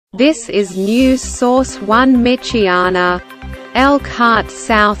This is News Source 1 Michiana, Elkhart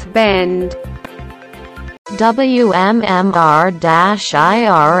South Bend. WMMR-IR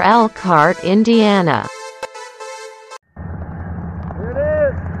Elkhart, Indiana. Here it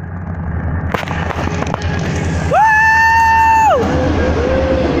is.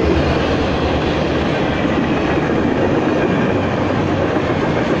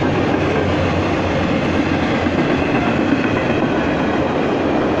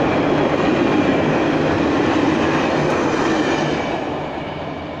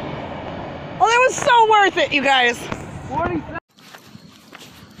 Oh, that was so worth it, you guys.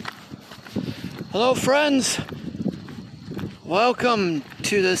 Hello, friends. Welcome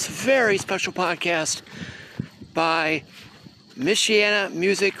to this very special podcast by Michiana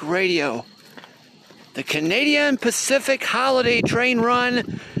Music Radio. The Canadian Pacific Holiday Train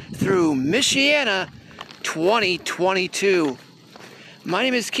Run through Michiana 2022. My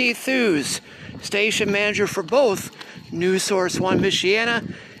name is Keith Hughes, station manager for both News Source 1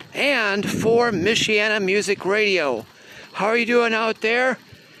 Michiana and for Michiana Music Radio. How are you doing out there?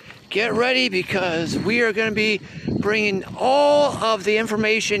 Get ready, because we are going to be bringing all of the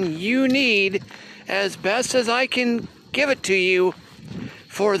information you need as best as I can give it to you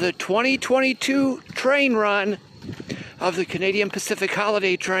for the 2022 train run of the Canadian Pacific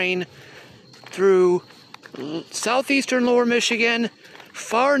Holiday Train through southeastern Lower Michigan,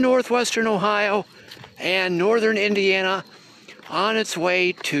 far northwestern Ohio, and northern Indiana on its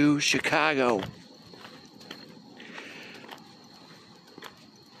way to Chicago.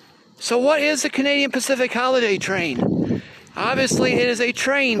 So what is the Canadian Pacific Holiday Train? Obviously it is a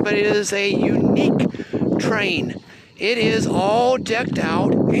train, but it is a unique train. It is all decked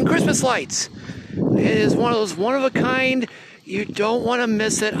out in Christmas lights. It is one of those one-of-a-kind, you don't want to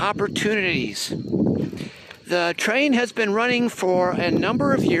miss it opportunities. The train has been running for a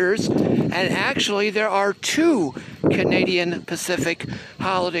number of years, and actually there are two Canadian Pacific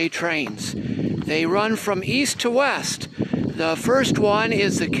Holiday Trains. They run from east to west. The first one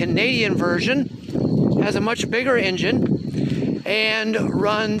is the Canadian version, has a much bigger engine, and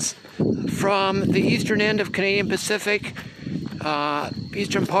runs from the eastern end of Canadian Pacific,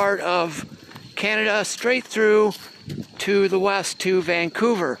 eastern part of Canada, straight through to the west to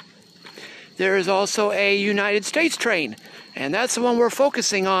Vancouver. There is also a United States train, and that's the one we're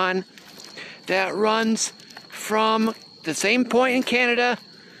focusing on, that runs from the same point in Canada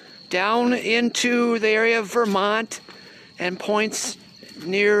down into the area of Vermont and points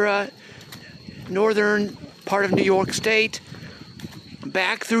near northern part of New York State,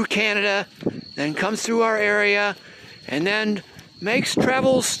 back through Canada, then comes through our area, and then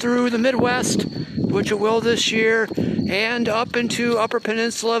travels through the Midwest, which it will this year, and up into Upper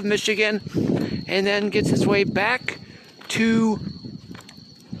Peninsula of Michigan, and then gets its way back to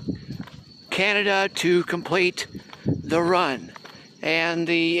Canada to complete the run. And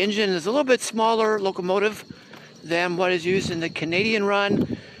the engine is a little bit smaller locomotive than what is used in the Canadian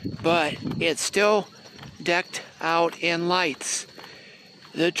run, but it's still decked out in lights.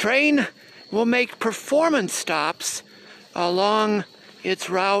 The train will make performance stops along its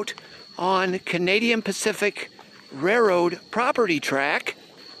route on Canadian Pacific Railroad property track.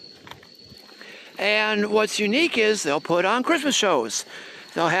 And what's unique is they'll put on Christmas shows.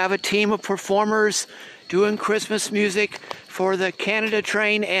 They'll have a team of performers doing Christmas music for the Canada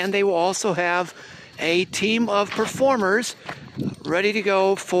train, and they will also have a team of performers ready to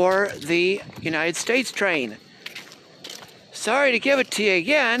go for the United States train. Sorry to give it to you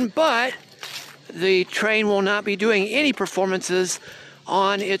again, but the train will not be doing any performances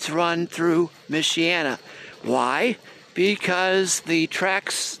on its run through Michiana. Why? Because the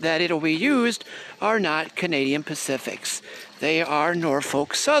tracks that it'll be used are not Canadian Pacifics. They are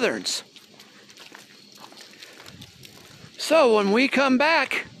Norfolk Southerns. So when we come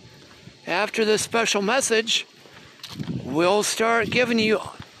back after this special message, we'll start giving you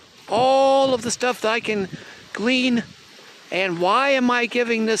all of the stuff that I can glean. And why am I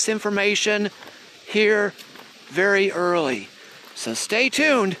giving this information here very early? So stay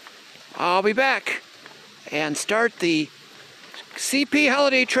tuned. I'll be back and start the CP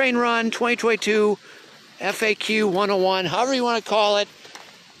Holiday Train Run 2022 FAQ 101, however you want to call it.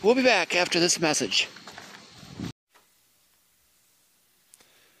 We'll be back after this message.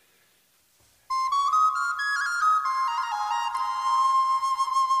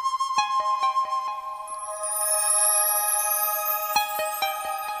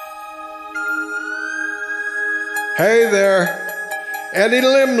 Hey there, Eddie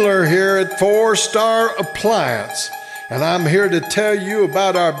Limler here at 4-Star Appliance, and I'm here to tell you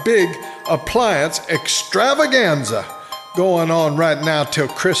about our big appliance extravaganza. going on right now till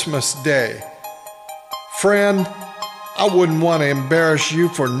Christmas Day. Friend, I wouldn't want to embarrass you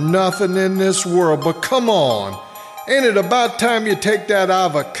for nothing in this world, but come on. Ain't it about time you take that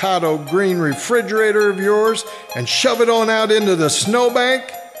avocado green refrigerator of yours and shove it on out into the snowbank?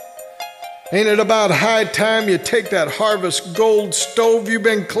 Ain't it about high time you take that Harvest Gold stove you've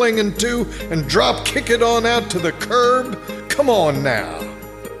been clinging to and drop kick it on out to the curb? Come on now.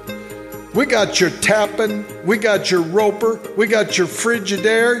 We got your Tappan, we got your Roper, we got your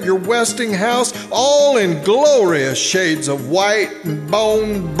Frigidaire, your Westinghouse, all in glorious shades of white and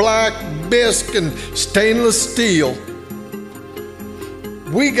bone, black, bisque, and stainless steel.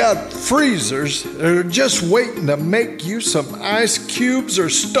 We got freezers that are just waiting to make you some ice cubes, or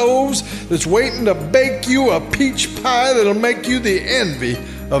stoves that's waiting to bake you a peach pie that'll make you the envy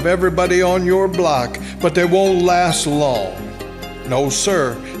of everybody on your block, but they won't last long. No,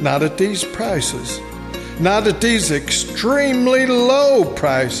 sir, not at these prices. Not at these extremely low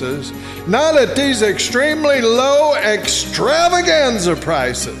prices. Not at these extremely low extravaganza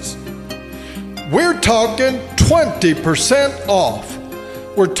prices. We're talking 20% off.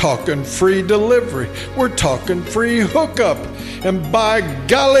 We're talking free delivery. We're talking free hookup. And by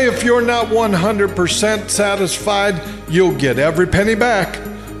golly, if you're not 100% satisfied, you'll get every penny back.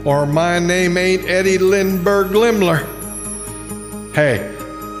 Or my name ain't Eddie Lindbergh Limler. Hey,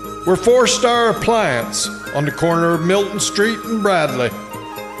 we're 4-Star Appliance on the corner of Milton Street and Bradley.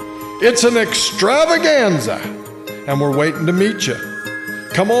 It's an extravaganza, and we're waiting to meet you.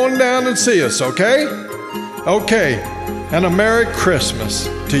 Come on down and see us, okay? Okay, and a Merry Christmas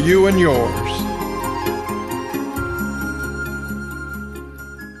to you and yours.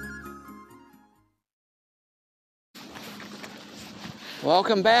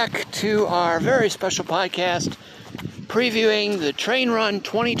 Welcome back to our very special podcast previewing the Train Run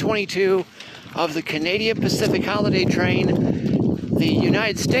 2022 of the Canadian Pacific Holiday Train, the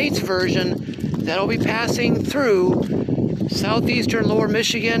United States version that'll be passing through southeastern Lower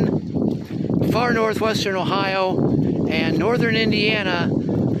Michigan, far northwestern Ohio, and northern Indiana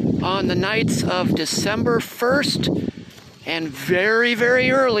on the nights of December 1st and very,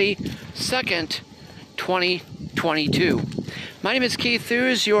 very early 2nd, 2022. My name is Keith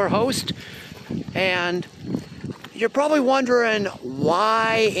Hughes, your host, and you're probably wondering,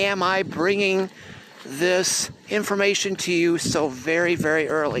 why am I bringing this information to you so very, very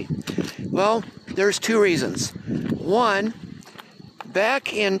early? Well, there's two reasons. One,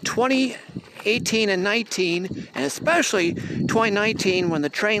 back in 2018 and 19, and especially 2019 when the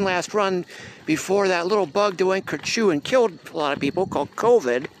train last run before that little bug that went kerchoo and killed a lot of people called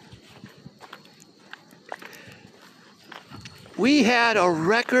COVID, we had a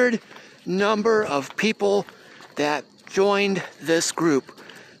record number of people that joined this group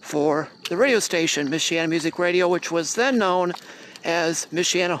for the radio station, Michiana Music Radio, which was then known as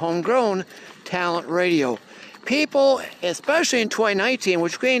Michiana Homegrown Talent Radio. People, especially in 2019,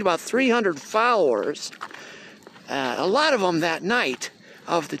 which gained about 300 followers, a lot of them that night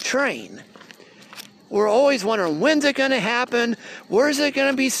of the train, were always wondering, when's it going to happen? Where's it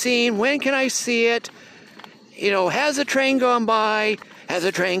going to be seen? When can I see it? You know, has the train gone by? Has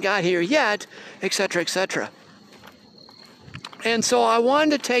the train got here yet? Etc., etc. And so I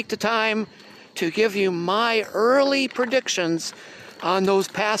wanted to take the time to give you my early predictions on those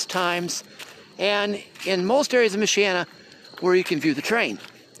past times, and in most areas of Michiana where you can view the train.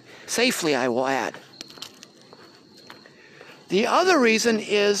 Safely, I will add. The other reason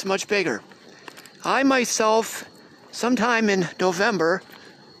is much bigger. I myself, sometime in November,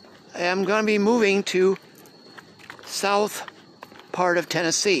 am going to be moving to south part of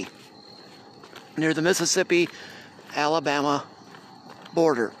Tennessee, near the Mississippi-Alabama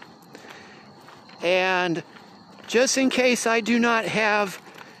border. And just in case I do not have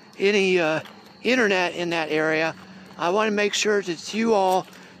any internet in that area, I want to make sure that you all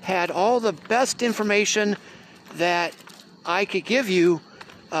had all the best information that I could give you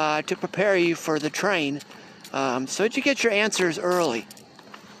to prepare you for the train, so that you get your answers early.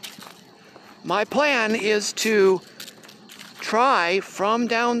 My plan is to try from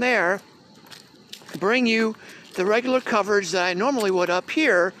down there, bring you the regular coverage that I normally would up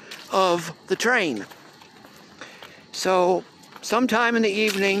here of the train. So sometime in the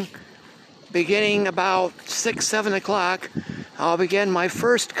evening, beginning about 6, 7 o'clock, I'll begin my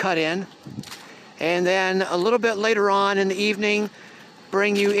first cut-in, and then a little bit later on in the evening,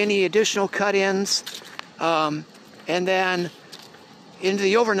 bring you any additional cut-ins, and then into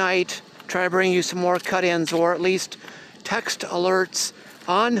the overnight, try to bring you some more cut-ins, or at least text alerts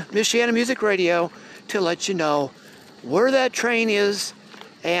on Michiana Music Radio to let you know where that train is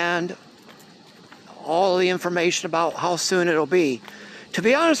and all the information about how soon it'll be. To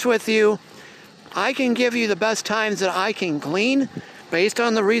be honest with you, I can give you the best times that I can glean based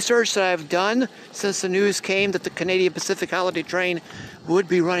on the research that I've done since the news came that the Canadian Pacific Holiday Train would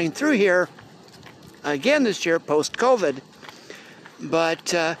be running through here again this year post-COVID.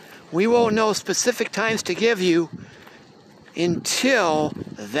 But we won't know specific times to give you until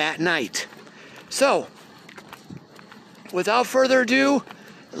that night. So, without further ado,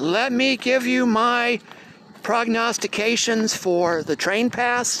 let me give you my prognostications for the train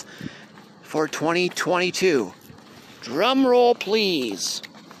pass for 2022. Drum roll, please.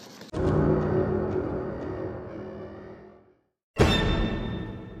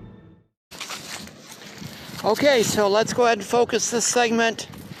 Okay, so let's go ahead and focus this segment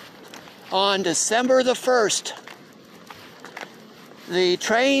on December the 1st. The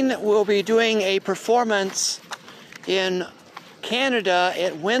train will be doing a performance in Canada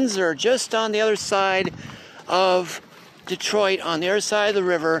at Windsor, just on the other side of Detroit, on the other side of the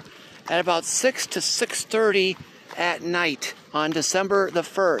river, at about 6 to 6:30 at night on December the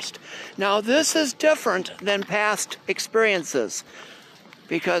 1st. Now, this is different than past experiences,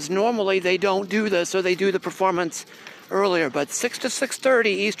 because normally they don't do this, or they do the performance earlier, but 6 to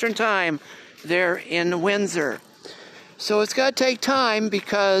 6:30 Eastern Time, they're in Windsor. So it's going to take time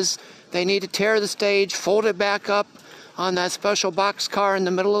because they need to tear the stage, fold it back up on that special boxcar in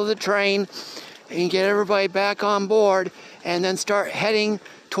the middle of the train, and get everybody back on board, and then start heading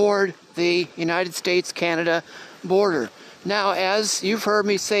toward the United States-Canada border. Now, as you've heard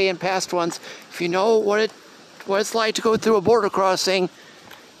me say in past ones, if you know what it's like to go through a border crossing,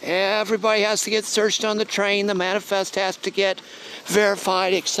 everybody has to get searched on the train, the manifest has to get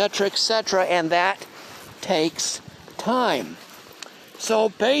verified, etc., and that takes time. So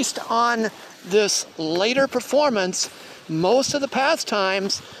based on this later performance, most of the past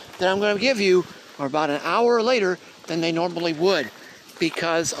times that I'm going to give you are about an hour later than they normally would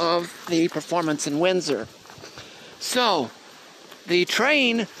because of the performance in Windsor. So the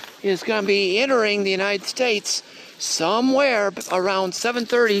train is going to be entering the United States somewhere around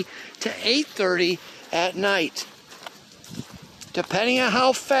 7:30 to 8:30 at night. Depending on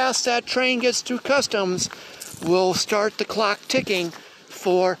how fast that train gets through customs, will start the clock ticking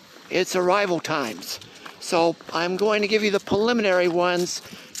for its arrival times. So I'm going to give you the preliminary ones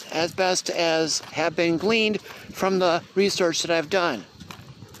as best as have been gleaned from the research that I've done.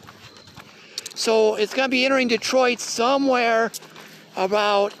 So it's going to be entering Detroit somewhere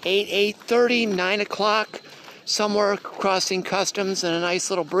about 8:30, 9 o'clock, somewhere crossing customs in a nice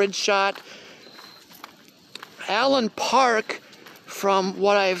little bridge shot. Allen Park, from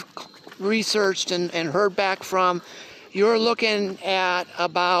what I've researched and heard back from, you're looking at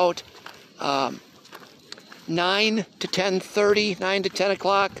about 9 to 10:30, 9 to 10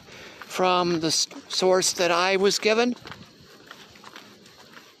 o'clock from the source that I was given.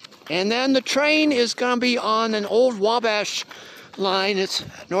 And then the train is going to be on an old Wabash line. It's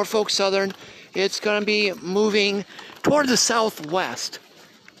Norfolk Southern. It's going to be moving toward the southwest.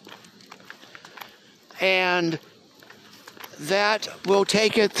 And that will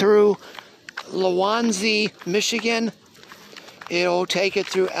take it through Lewanzie, Michigan. It'll take it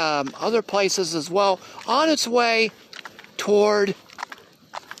through other places as well, on its way toward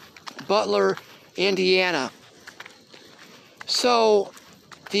Butler, Indiana. So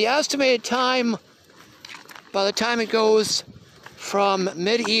the estimated time, by the time it goes from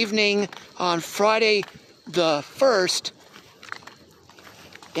mid-evening on Friday the 1st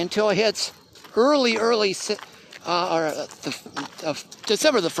until it hits early December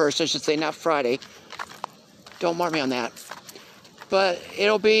the 1st, I should say, not Friday. Don't mark me on that. But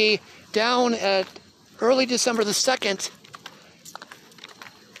it'll be down at early December the 2nd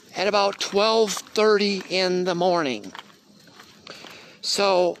at about 12:30 in the morning.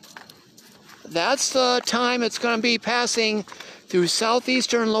 So that's the time it's going to be passing through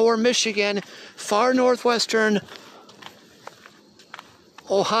southeastern lower Michigan, far northwestern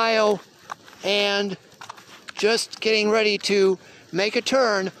Ohio, and just getting ready to make a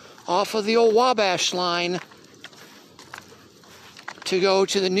turn off of the old Wabash line to go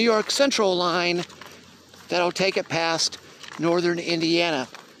to the New York Central line that'll take it past northern Indiana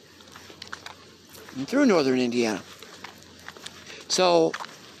and through northern Indiana. So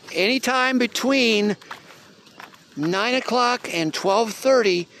anytime between 9 o'clock and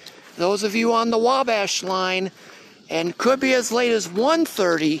 12:30, those of you on the Wabash line, and could be as late as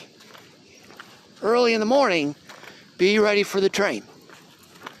 1:30 early in the morning, be ready for the train.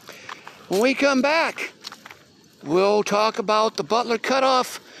 When we come back, we'll talk about the Butler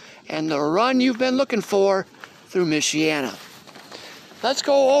Cutoff and the run you've been looking for through Michiana. let's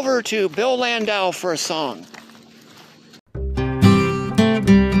go over to Bill Landau for a song.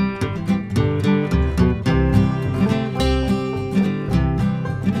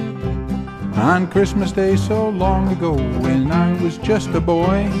 On Christmas Day so long ago, when I was just a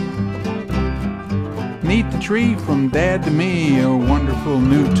boy, neath the tree from Dad to me, a wonderful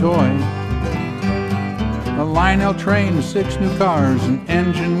new toy. A Lionel train with 6 new cars, an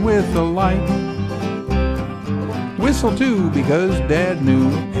engine with a light. Whistle too, because Dad knew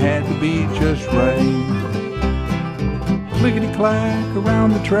it had to be just right. Clickety-clack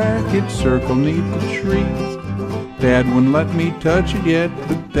around the track, it circled neath the tree. Dad wouldn't let me touch it yet,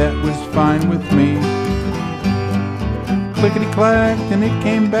 but that was fine with me. Clickety-clacked and it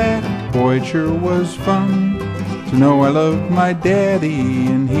came back. Boy, it sure was fun to know I loved my daddy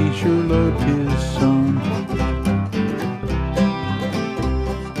and he sure loved his son.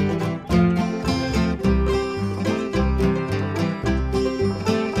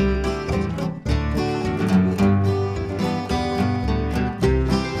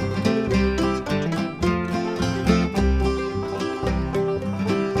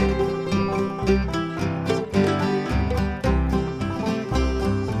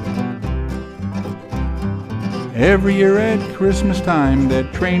 Every year at Christmas time,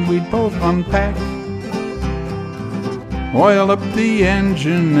 that train we'd both unpack, oil up the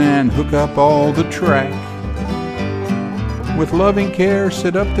engine and hook up all the track. With loving care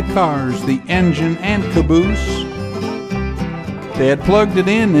set up the cars, the engine and caboose. Dad plugged it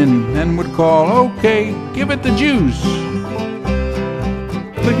in and then would call, "Okay, give it the juice."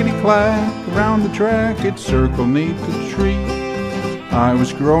 Clickety-clack around the track, it circled neath the tree. I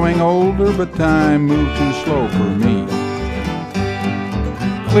was growing older, but time moved too slow for me.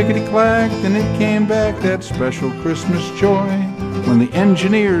 Clickety-clacked and it came back, that special Christmas joy, when the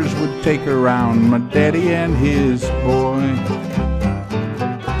engineers would take around my daddy and his boy.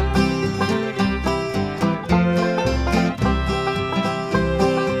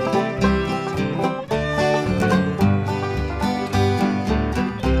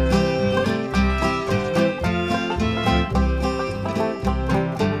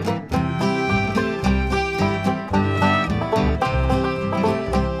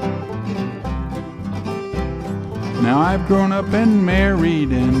 Now I've grown up and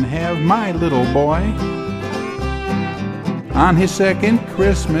married and have my little boy. On his second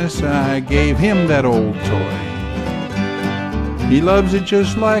Christmas I gave him that old toy. He loves it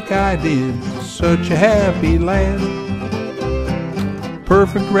just like I did, such a happy lad.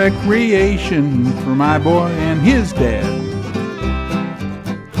 Perfect recreation for my boy and his dad.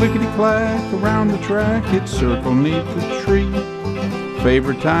 Clickety-clack around the track, it circled neath the tree.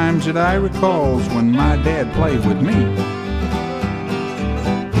 Favorite times that I recall's when my dad played with me.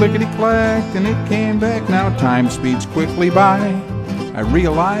 Clickety-clacked and it came back, now time speeds quickly by. I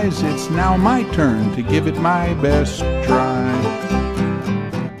realize it's now my turn to give it my best try.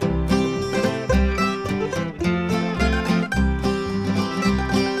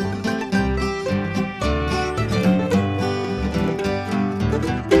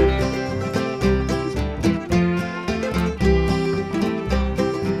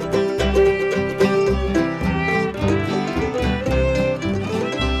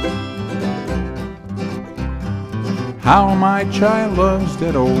 How my child loves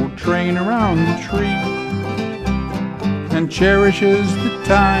that old train around the tree, and cherishes the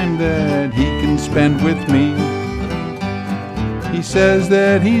time that he can spend with me. He says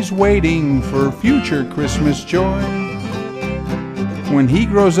that he's waiting for future Christmas joy. When he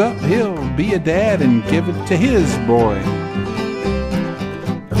grows up, he'll be a dad and give it to his boy.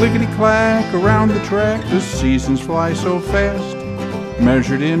 Clickety-clack around the track, the seasons fly so fast.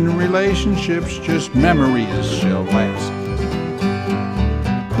 Measured in relationships, just memories shall last.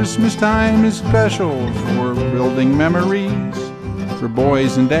 Christmas time is special for building memories, for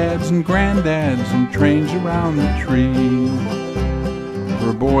boys and dads and granddads and trains around the tree.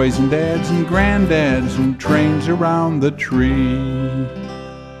 For boys and dads and granddads and trains around the tree.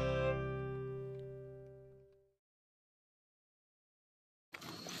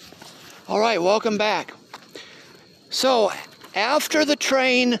 All right, welcome back. So, after the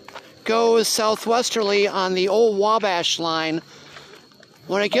train goes southwesterly on the old Wabash line,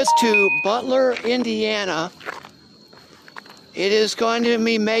 when it gets to Butler, Indiana, it is going to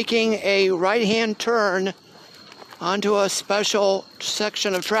be making a right-hand turn onto a special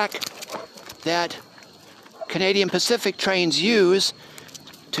section of track that Canadian Pacific trains use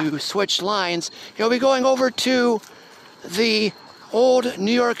to switch lines. You'll be going over to the old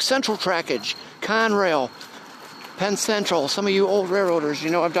New York Central trackage, Conrail, Penn Central. Some of you old railroaders,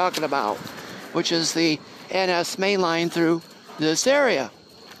 you know what I'm talking about, which is the NS main line through this area.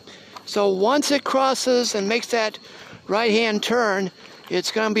 So once it crosses and makes that right-hand turn,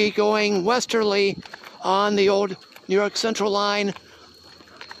 it's going to be going westerly on the old New York Central line.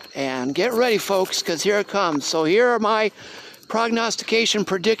 And get ready, folks, because here it comes. So here are my prognostication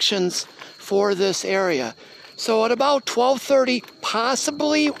predictions for this area. So at about 12:30,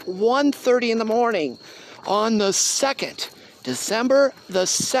 possibly 1:30 in the morning on the 2nd, December the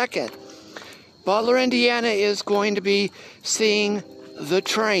 2nd, Butler, Indiana is going to be seeing the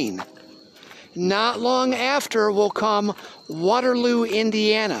train. Not long after will come Waterloo,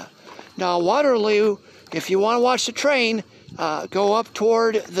 Indiana. Now, Waterloo, if you want to watch the train, go up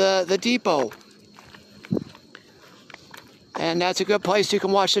toward the depot. And that's a good place you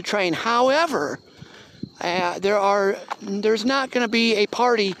can watch the train. However, there's not going to be a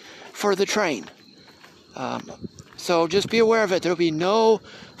party for the train. So just be aware of it. There'll be no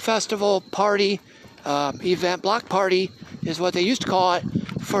festival party, event, block party is what they used to call it,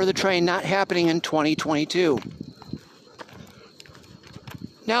 for the train, not happening in 2022.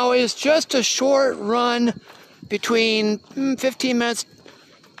 Now, it's just a short run between 15 minutes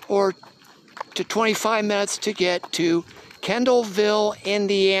or to 25 minutes to get to Kendallville,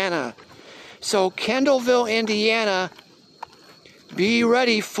 Indiana. So Kendallville, Indiana, be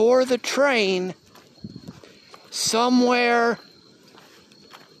ready for the train somewhere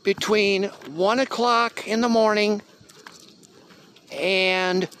between 1 o'clock in the morning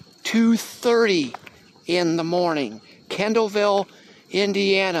and 2:30 in the morning. Kendallville,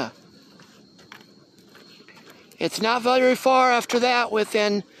 Indiana. It's not very far after that,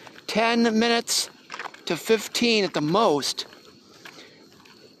 within 10 minutes to 15 at the most,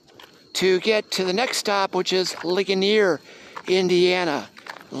 to get to the next stop, which is Ligonier, Indiana.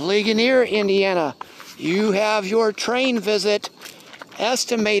 Ligonier, Indiana. You have your train visit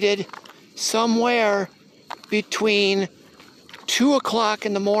estimated somewhere between 2 o'clock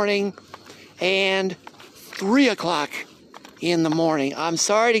in the morning and 3 o'clock in the morning. I'm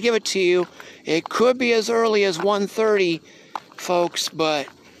sorry to give it to you. It could be as early as 1:30, folks, but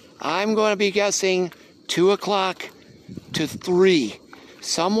I'm going to be guessing 2 o'clock to 3.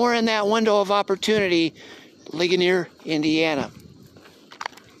 Somewhere in that window of opportunity, Ligonier, Indiana.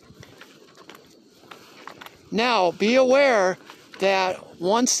 Now, be aware that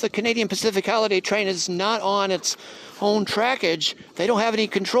once the Canadian Pacific Holiday train is not on its own trackage, they don't have any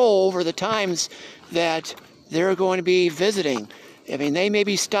control over the times that they're going to be visiting. I mean, they may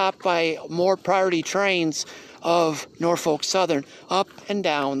be stopped by more priority trains of Norfolk Southern up and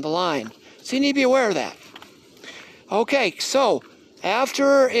down the line. So you need to be aware of that. Okay, so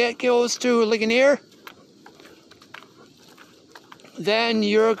after it goes to Ligonier, then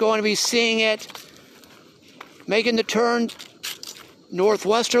you're going to be seeing it making the turn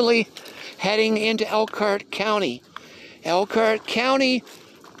northwesterly, heading into Elkhart County. Elkhart County,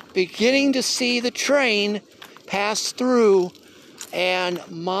 beginning to see the train pass through, and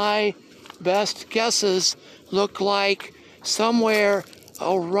my best guesses look like somewhere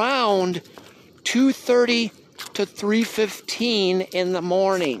around 2:30 to 3:15 in the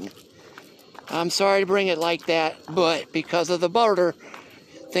morning. I'm sorry to bring it like that, but because of the border,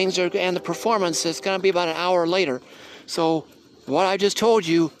 things are, and the performance, it's going to be about an hour later. So what I just told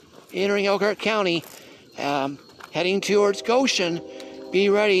you, entering Elkhart County, heading towards Goshen, be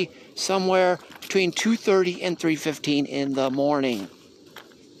ready somewhere between 2:30 and 3:15 in the morning.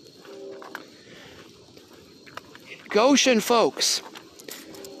 Goshen, folks,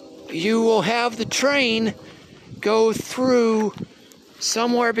 you will have the train go through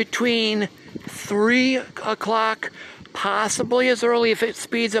somewhere between 3 o'clock, possibly as early if it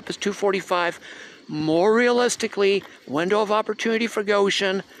speeds up as 2:45. More realistically, window of opportunity for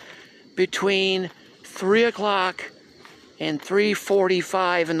Goshen between 3 o'clock and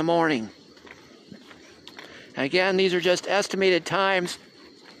 3:45 in the morning. Again, these are just estimated times.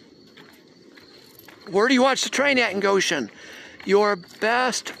 Where do you watch the train at in Goshen? Your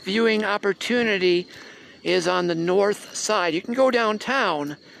best viewing opportunity is on the north side. You can go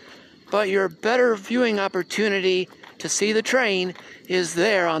downtown, but your better viewing opportunity to see the train is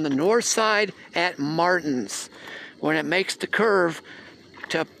there on the north side at Martin's, when it makes the curve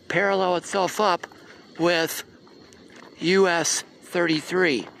to parallel itself up with US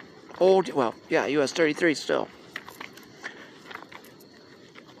 33. US 33 still.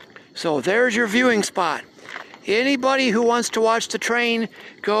 So there's your viewing spot. Anybody who wants to watch the train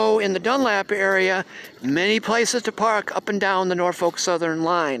go in the Dunlap area, many places to park up and down the Norfolk Southern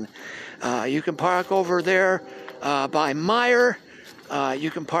line. You can park over there by Meijer.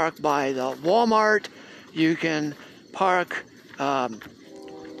 You can park by the Walmart. You can park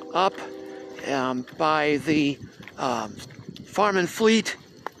up by the Farm and Fleet,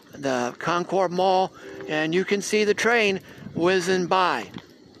 the Concord Mall, and you can see the train whizzing by.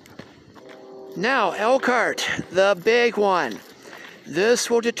 Now, Elkhart, the big one. This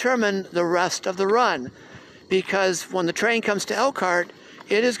will determine the rest of the run, because when the train comes to Elkhart,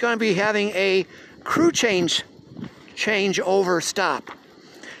 it is going to be having a crew changeover stop.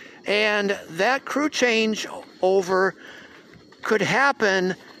 And that crew changeover could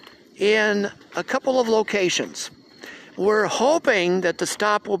happen in a couple of locations. We're hoping that the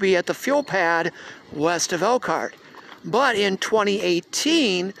stop will be at the fuel pad west of Elkhart. But in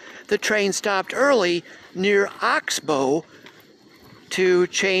 2018, the train stopped early near Oxbow to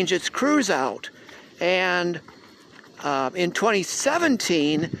change its crews out. And in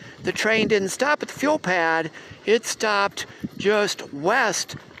 2017, the train didn't stop at the fuel pad. It stopped just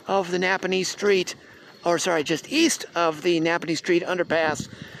west of the Napanee Street, just east of the Napanee Street underpass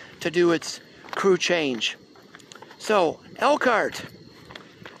to do its crew change. So, Elkhart,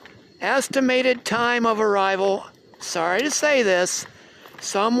 estimated time of arrival, sorry to say this,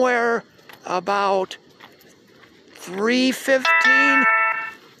 somewhere about 3:15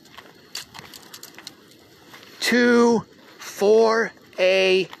 to 4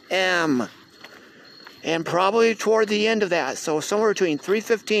 a.m. and probably toward the end of that. So somewhere between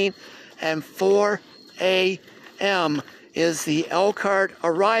 3:15 and 4 a.m. is the Elkhart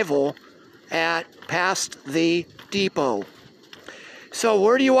arrival at past the depot. So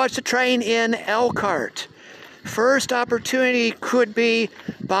where do you watch the train in Elkhart? First opportunity could be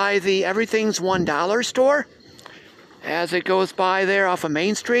by the Everything's $1 store as it goes by there off of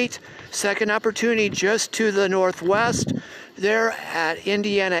Main Street. Second opportunity just to the northwest there at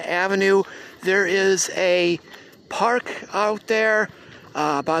Indiana Avenue. There is a park out there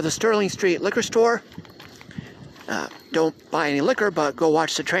by the Sterling Street liquor store. Don't buy any liquor, but go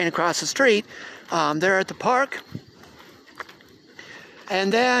watch the train across the street. There at the park.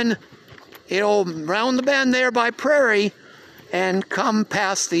 And then it'll round the bend there by Prairie and come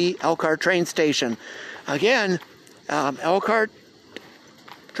past the Elkhart train station. Again, Elkhart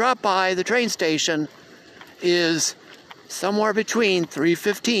drop by the train station is somewhere between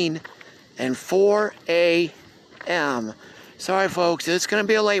 3:15 and 4 a.m. Sorry, folks, it's going to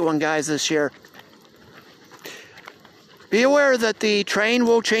be a late one, guys, this year. Be aware that the train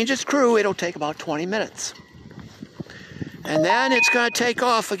will change its crew. It'll take about 20 minutes. And then it's going to take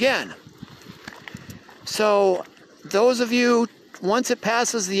off again. So, those of you, once it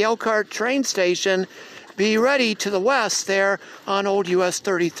passes the Elkhart train station, be ready to the west there on Old US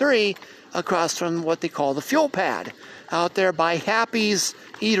 33 across from what they call the fuel pad out there by Happy's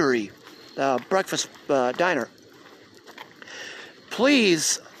Eatery, breakfast diner.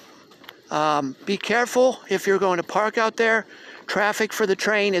 Please be careful if you're going to park out there. Traffic for the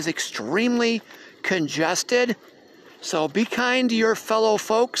train is extremely congested, so be kind to your fellow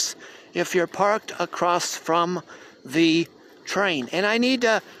folks if you're parked across from the train. And I need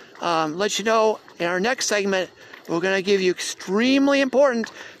to let you know, in our next segment, we're going to give you extremely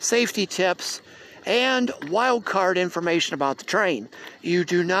important safety tips and wild card information about the train. You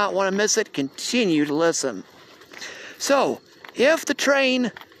do not want to miss it. Continue to listen. So, if the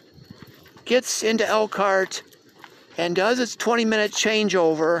train gets into Elkhart and does its 20-minute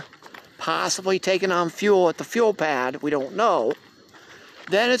changeover, possibly taking on fuel at the fuel pad, we don't know,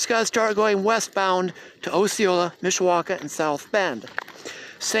 then it's got to start going westbound to Osceola, Mishawaka, and South Bend.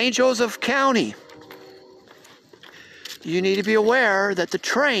 St. Joseph County, you need to be aware that the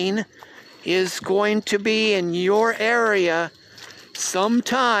train is going to be in your area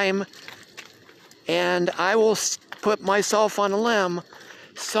sometime, and I will put myself on a limb,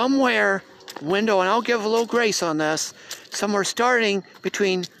 somewhere window, and I'll give a little grace on this, somewhere starting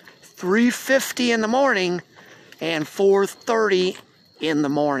between 3:50 in the morning and 4:30 in the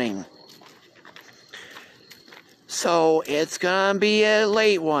morning. So it's gonna be a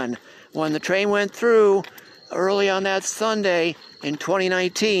late one. When the train went through early on that Sunday in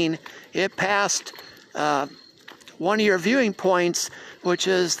 2019, it passed one of your viewing points, which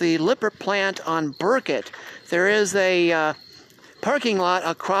is the Lippert plant on Burkett. There is a parking lot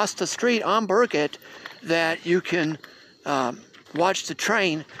across the street on Burkett that you can watch the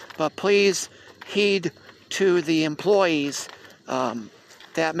train, but please heed to the employees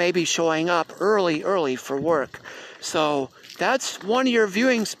that may be showing up early for work. So that's one of your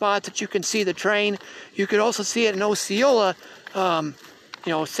viewing spots that you can see the train. You could also see it in Osceola,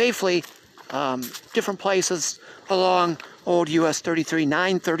 safely, different places along Old US 33,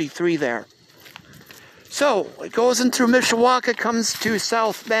 933 there. So it goes in through Mishawaka, comes to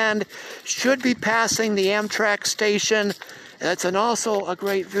South Bend, should be passing the Amtrak station. That's also a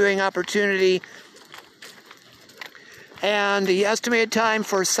great viewing opportunity. And the estimated time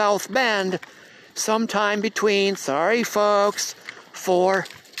for South Bend, sometime between, sorry folks, 4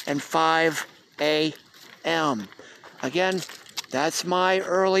 and 5 a.m. Again, that's my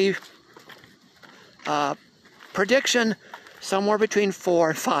early prediction, somewhere between 4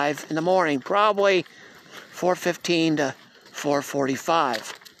 and 5 in the morning, probably 4:15 to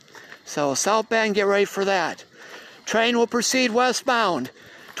 4:45. So South Bend, get ready for that. Train will proceed westbound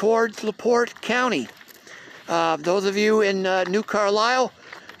towards LaPorte County. Those of you in New Carlisle,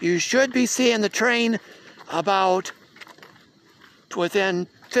 you should be seeing the train about within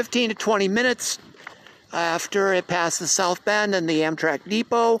 15 to 20 minutes after it passes South Bend and the Amtrak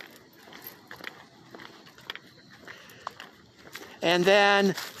depot. And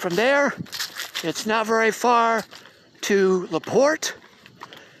then from there, it's not very far to LaPorte.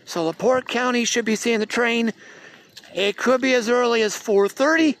 So LaPorte County should be seeing the train. It could be as early as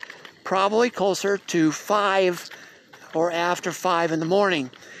 4:30, probably closer to 5 or after 5 in the morning.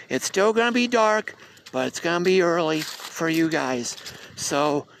 It's still going to be dark, but it's going to be early for you guys.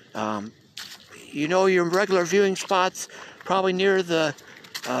 So, you know your regular viewing spots, probably near the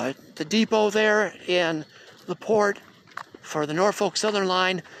depot there in LaPorte for the Norfolk Southern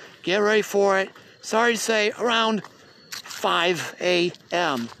line. Get ready for it. Sorry to say, around 5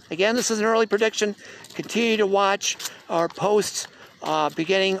 a.m. Again, this is an early prediction. Continue to watch our posts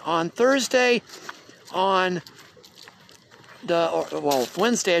beginning on Thursday, on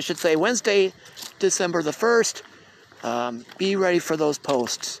Wednesday, I should say, Wednesday, December the 1st. Be ready for those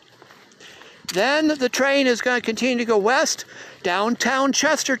posts. Then the train is going to continue to go west. Downtown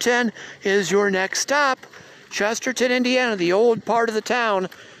Chesterton is your next stop. Chesterton, Indiana, the old part of the town.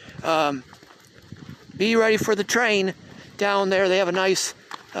 Be ready for the train down there. They have a nice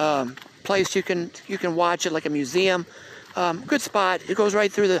place you can watch it, like a museum. Good spot. It goes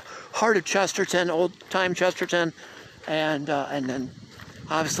right through the heart of Chesterton, old time Chesterton, and then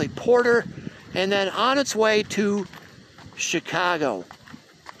obviously Porter, and then on its way to Chicago.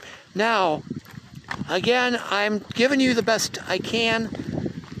 Now, again, I'm giving you the best I can.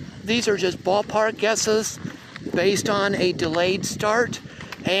 These are just ballpark guesses based on a delayed start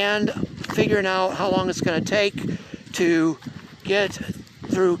and figuring out how long it's going to take to get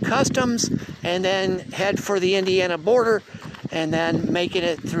through customs and then head for the Indiana border and then making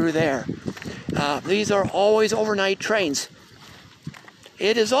it through there. These are always overnight trains.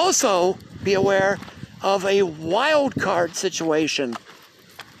 It is also, be aware, of a wild card situation.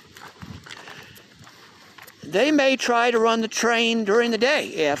 They may try to run the train during the day.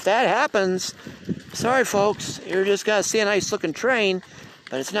 If that happens, sorry folks, you're just going to see a nice looking train,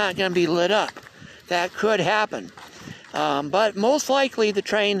 but it's not going to be lit up. That could happen. But most likely the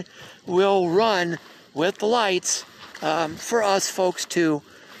train will run with the lights for us folks to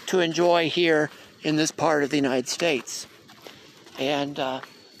enjoy here in this part of the United States. And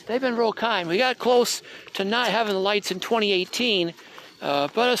they've been real kind. We got close to not having the lights in 2018,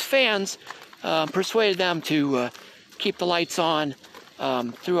 but us fans persuaded them to keep the lights on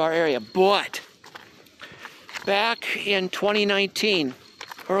through our area. But back in 2019,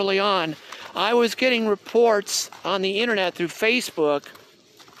 early on, I was getting reports on the internet through Facebook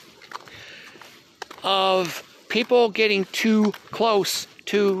of people getting too close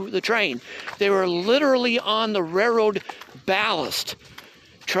to the train. They were literally on the railroad ballast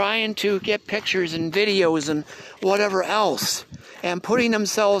trying to get pictures and videos and whatever else, and putting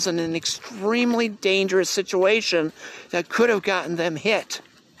themselves in an extremely dangerous situation that could have gotten them hit.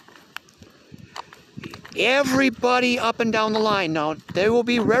 Everybody up and down the line. Now, there will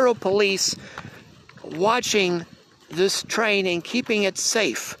be railroad police watching this train and keeping it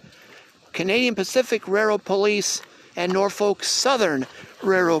safe. Canadian Pacific Railroad Police and Norfolk Southern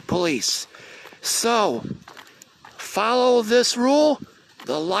Railroad Police. So, follow this rule,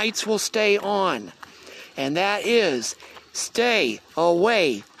 the lights will stay on. And that is, stay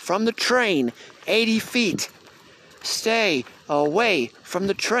away from the train 80 feet. Stay away from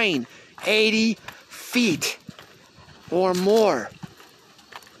the train 80 feet or more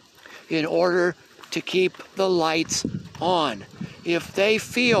in order to keep the lights on. If they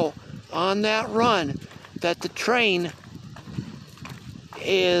feel on that run that the train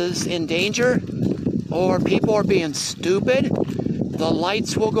is in danger or people are being stupid, the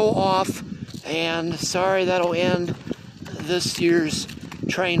lights will go off, and sorry, that'll end this year's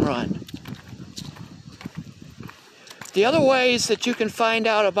train run. The other ways that you can find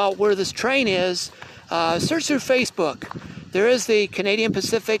out about where this train is, search through Facebook. There is the Canadian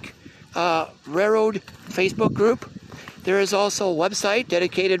Pacific Railroad Facebook group. There is also a website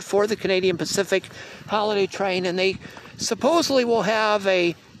dedicated for the Canadian Pacific Holiday Train, and they supposedly will have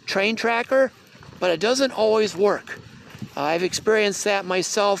a train tracker, but it doesn't always work. I've experienced that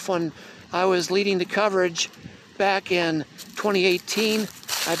myself when I was leading the coverage back in 2018,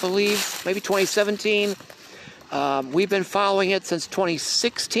 I believe, maybe 2017. We've been following it since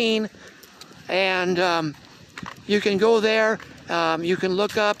 2016, and you can go there. You can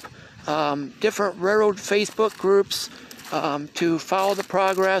look up different railroad Facebook groups to follow the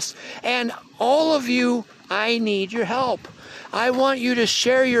progress. And all of you, I need your help. I want you to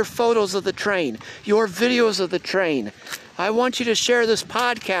share your photos of the train, your videos of the train. I want you to share this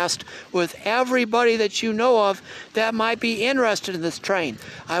podcast with everybody that you know of that might be interested in this train.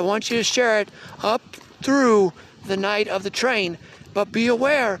 I want you to share it up through the night of the train. But be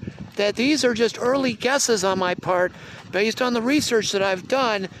aware that these are just early guesses on my part based on the research that I've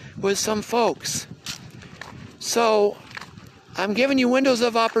done with some folks. So I'm giving you windows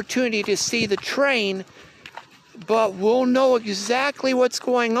of opportunity to see the train, but we'll know exactly what's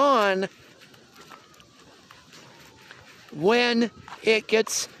going on when it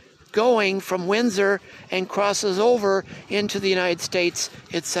gets going from Windsor and crosses over into the United States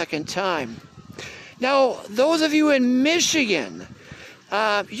its second time. Now, those of you in Michigan,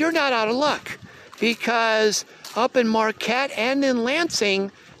 you're not out of luck, because up in Marquette and in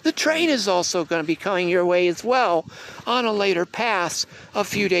Lansing, the train is also going to be coming your way as well on a later pass a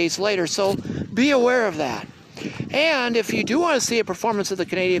few days later. So be aware of that. And if you do want to see a performance of the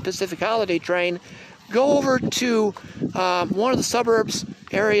Canadian Pacific Holiday Train, go over to one of the suburbs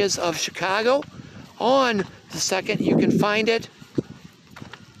areas of Chicago on the 2nd. You can find it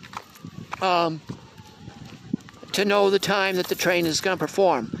to know the time that the train is going to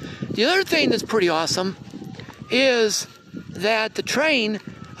perform. The other thing that's pretty awesome is that the train,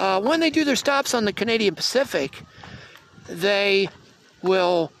 when they do their stops on the Canadian Pacific, they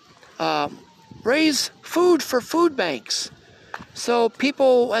will raise food for food banks. So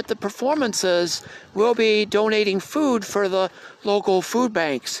people at the performances will be donating food for the local food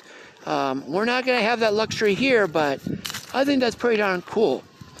banks. We're not going to have that luxury here, but I think that's pretty darn cool.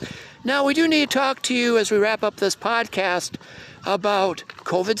 Now, we do need to talk to you as we wrap up this podcast about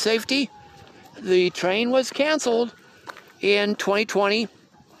COVID safety. The train was canceled in 2020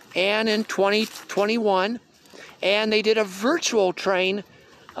 and in 2021, and they did a virtual train.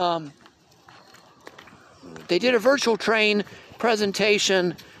 They did a virtual train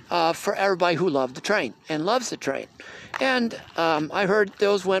presentation for everybody who loved the train and loves the train. And I heard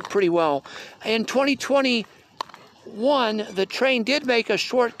those went pretty well. In 2021, the train did make a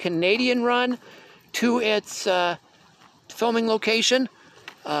short Canadian run to its filming location,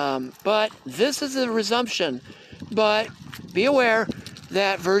 but this is a resumption. But be aware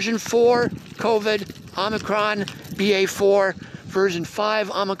that version 4 COVID Omicron BA4, version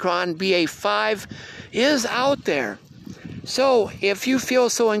 5 Omicron BA5 is out there. So if you feel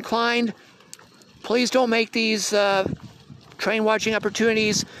so inclined, please don't make these train watching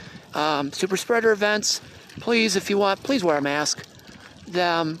opportunities super spreader events. Please, if you want, please wear a mask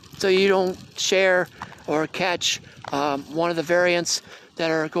so you don't share or catch one of the variants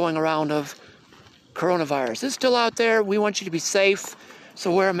that are going around of coronavirus. It's still out there. We want you to be safe,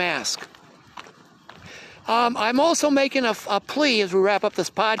 so wear a mask. I'm also making a plea as we wrap up this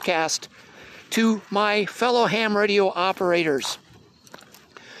podcast to my fellow ham radio operators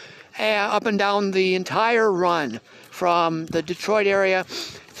up and down the entire run from the Detroit area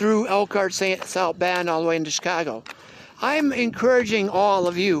through Elkhart, South Bend, all the way into Chicago. I'm encouraging all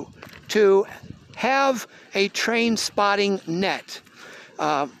of you to have a train spotting net.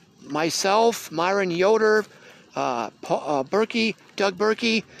 Myself, Myron Yoder, Berkey, Doug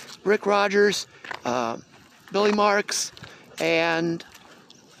Berkey, Rick Rogers, Billy Marks, and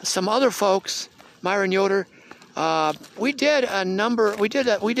some other folks, Myron Yoder. We did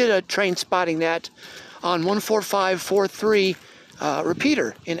a train spotting net on 14543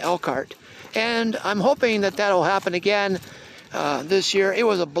 repeater in Elkhart, and I'm hoping that that'll happen again this year. It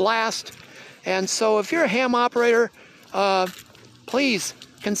was a blast, and so if you're a ham operator, please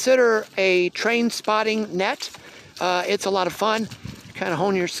consider a train spotting net. It's a lot of fun. Kind of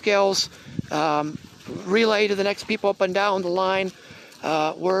hone your skills, relay to the next people up and down the line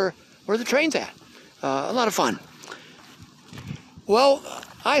where the train's at. A lot of fun. Well,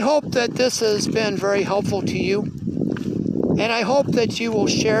 I hope that this has been very helpful to you, and I hope that you will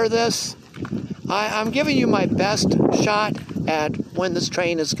share this. I'm giving you my best shot at when this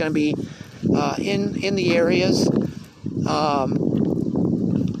train is going to be in the areas,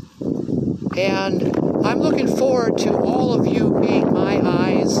 and I'm looking forward to all of you being my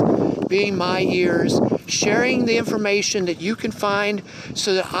eyes, being my ears, sharing the information that you can find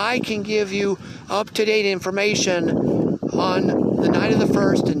so that I can give you up-to-date information on the night of the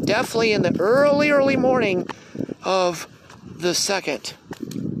 1st, and definitely in the early morning of the 2nd.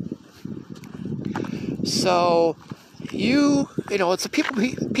 So you know, it's a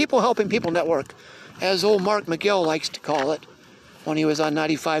people helping people network, as old Mark McGill likes to call it when he was on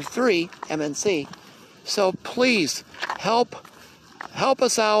 95.3 MNC. So please help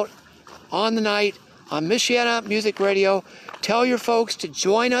us out on the night on Michiana Music Radio. Tell your folks to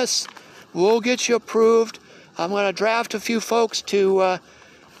join us. We'll get you approved. I'm going to draft a few folks to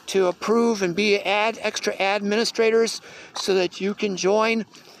approve and be extra administrators so that you can join.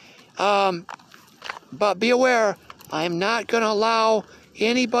 But be aware, I'm not going to allow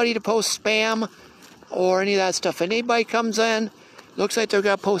anybody to post spam or any of that stuff. If anybody comes in, looks like they're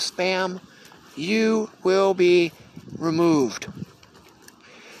going to post spam, you will be removed.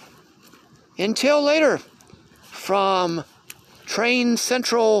 Until later, from Train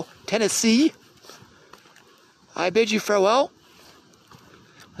Central, Tennessee, I bid you farewell.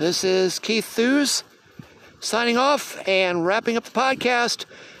 This is Keith Thews signing off and wrapping up the podcast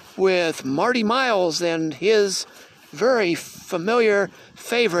with Marty Miles and his very familiar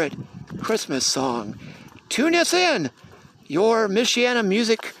favorite Christmas song. Tune us in, your Michiana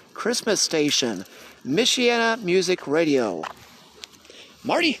Music Christmas station, Michiana Music Radio.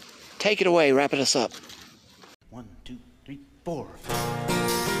 Marty, take it away, wrapping us up. 1, 2, 3, 4.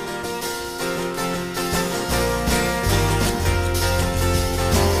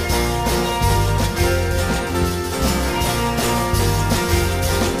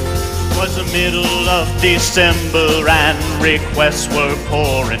 Was the middle of December and requests were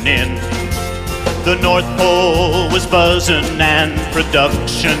pouring in. The North Pole was buzzing and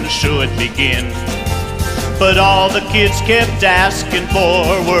production should begin. But all the kids kept asking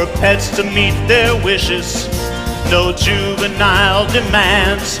for were pets to meet their wishes. No juvenile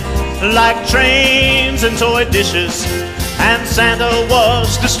demands like trains and toy dishes. And Santa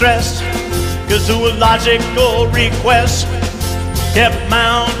was distressed, 'cause zoological requests kept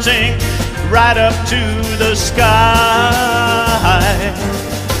mounting right up to the sky.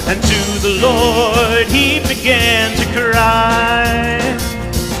 And to the Lord he began to cry.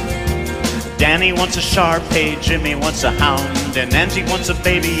 Danny wants a Shar-Pei, Jimmy wants a hound, and Angie wants a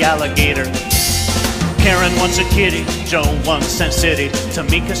baby alligator. Karen wants a kitty, Joe wants Sin City,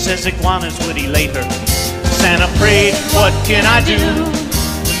 Tamika says iguanas would elate her. Santa prayed, what can I do?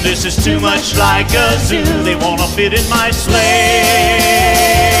 This is too much like a zoo. They wanna fit in my sleigh.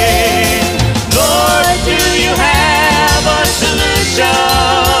 Lord, do you have a solution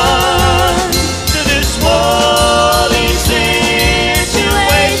to this woolly situation?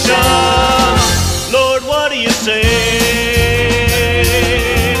 Lord, what do you say?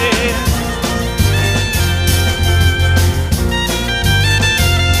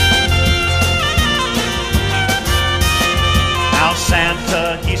 Now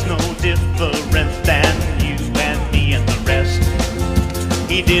Santa, he's no different than you and me and the rest.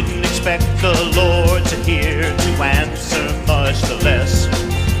 He didn't expect the Lord to hear, to answer much the less.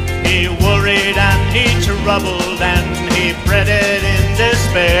 He worried and he troubled and he fretted in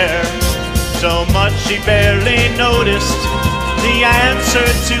despair. So much he barely noticed the answer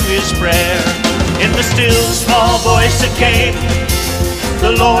to his prayer. In the still small voice that came,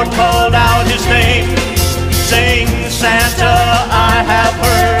 the Lord called out his name, saying, Santa, I have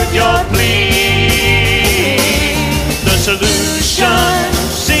heard your plea. The solution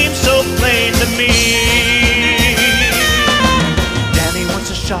seems so plain to me. Danny wants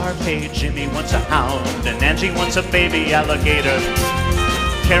a Shar-Pei, Jimmy wants a hound, and Angie wants a baby alligator.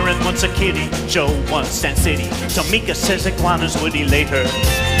 Karen wants a kitty, Joe wants Sin City, Tamika says iguanas would elate her.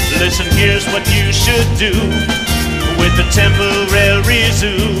 Listen, here's what you should do. With the temporary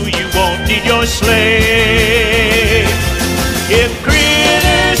zoo, you won't need your sleigh. If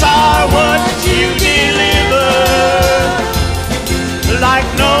critters are what you deliver, like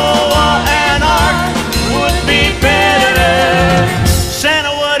Noah and Ark would be better.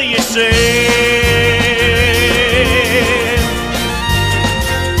 Santa, what do you say?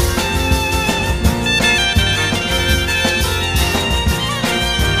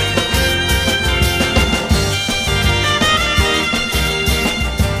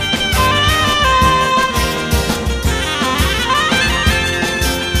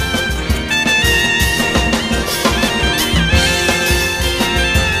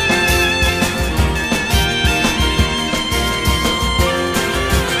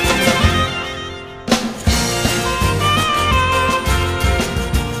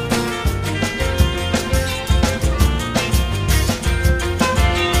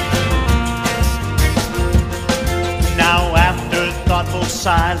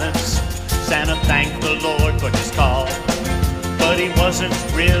 Silence, Santa thanked the Lord for his call, but he wasn't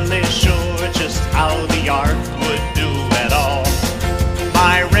really sure just how the ark would do at all.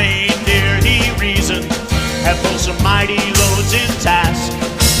 My reindeer, he reasoned, have pulled some mighty loads in task,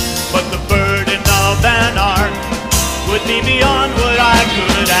 but the burden of an ark would be beyond what I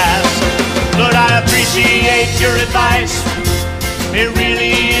could ask. Lord, I appreciate your advice. It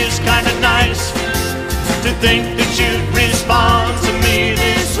really is kind of nice to think that you'd respond to me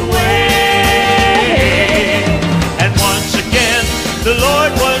this way. And once again, the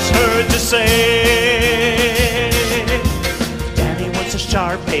Lord was heard to say, Danny wants a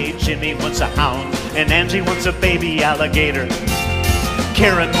Shar-Pei, Jimmy wants a hound, and Angie wants a baby alligator.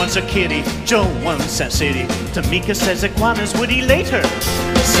 Karen wants a kitty, Joe wants a city, Tamika says iguanas would eat later.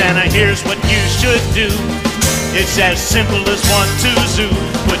 Santa, here's what you should do. It's as simple as 1, 2, zoo.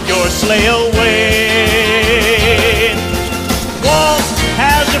 Put your sleigh away. Walt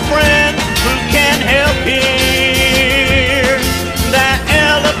has a friend who can help here. That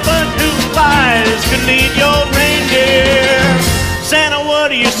elephant who flies can lead your reindeer. Santa, what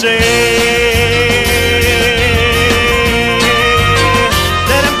do you say?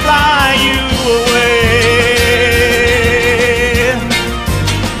 Let him fly you away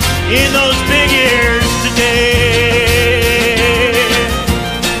in those big ears today.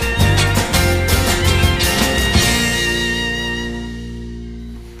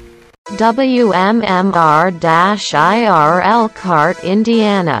 WMMR-IR Elkhart,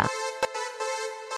 Indiana.